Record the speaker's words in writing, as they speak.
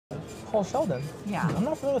Paul Sheldon? Yeah. I'm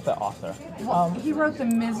not familiar with that author. Well, he wrote the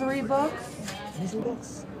Misery books. Misery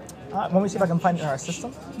books? Let me see if I can find it in our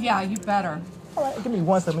system. Yeah, you better. All right, give me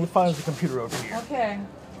one second. Let me find the computer over here. Okay.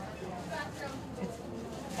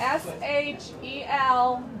 It's SHELDON.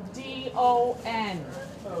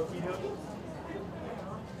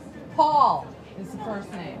 Paul is the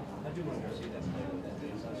first name.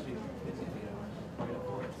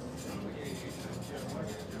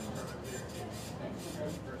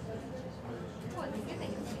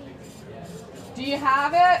 Do you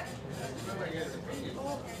have it?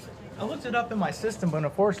 I looked it up in my system, but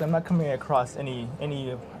unfortunately, I'm not coming across any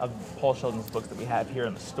of Paul Sheldon's books that we have here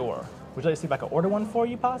in the store. Would you like to see if I can order one for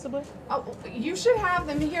you, possibly? Oh, you should have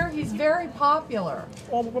them here. He's very popular.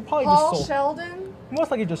 Well, we're probably Paul just sold. Sheldon?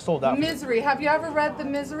 Most likely just sold out. Misery. Have you ever read the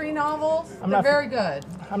Misery novels? They're very good.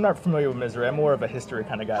 I'm not familiar with Misery. I'm more of a history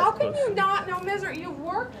kind of guy. How can you not know Misery? You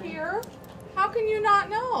work here. How can you not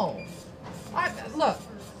know? Look,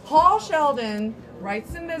 Paul Sheldon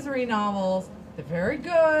writes the Misery novels. They're very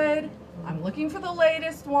good. I'm looking for the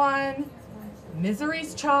latest one.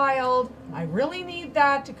 Misery's Child. I really need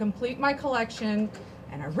that to complete my collection,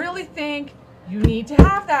 and I really think you need to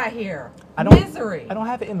have that here. Misery. I don't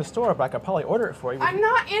have it in the store, but I could probably order it for you. I'm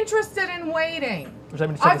not interested in waiting.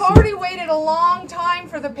 I've already waited a long time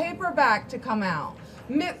for the paperback to come out.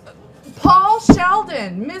 Paul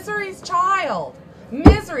Sheldon, Misery's Child.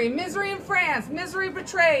 Misery, Misery in France, Misery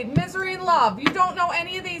Betrayed, Misery in Love. You don't know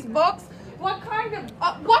any of these books? What kind of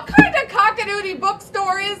cockadoodie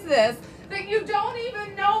bookstore is this that you don't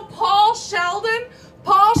even know Paul Sheldon?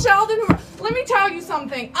 Paul Sheldon, let me tell you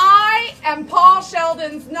something. I am Paul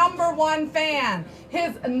Sheldon's #1 fan.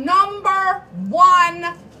 His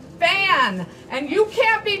 #1 fan. And you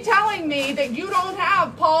can't be telling me that you don't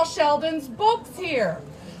have Paul Sheldon's books here.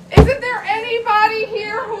 Isn't there anybody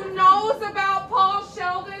here who knows about Paul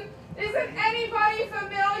Sheldon? Isn't anybody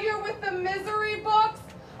familiar with the Misery books?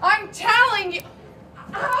 I'm telling you,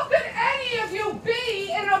 how could any of you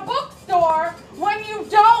be in a bookstore when you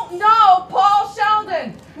don't know Paul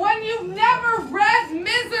Sheldon? When you've never read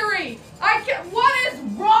Misery? What is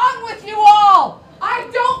wrong with you all? I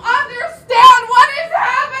don't understand what is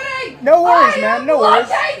happening! No worries, man, no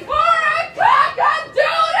worries. I'm looking for a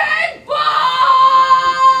cockadoodie book!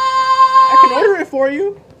 I can order it for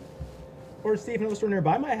you. Or see if another store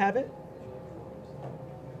nearby might have it.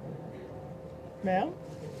 Ma'am?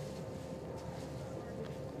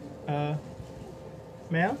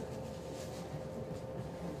 Ma'am?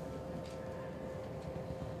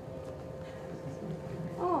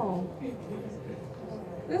 Oh,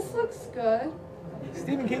 this looks good.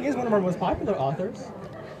 Stephen King is one of our most popular authors.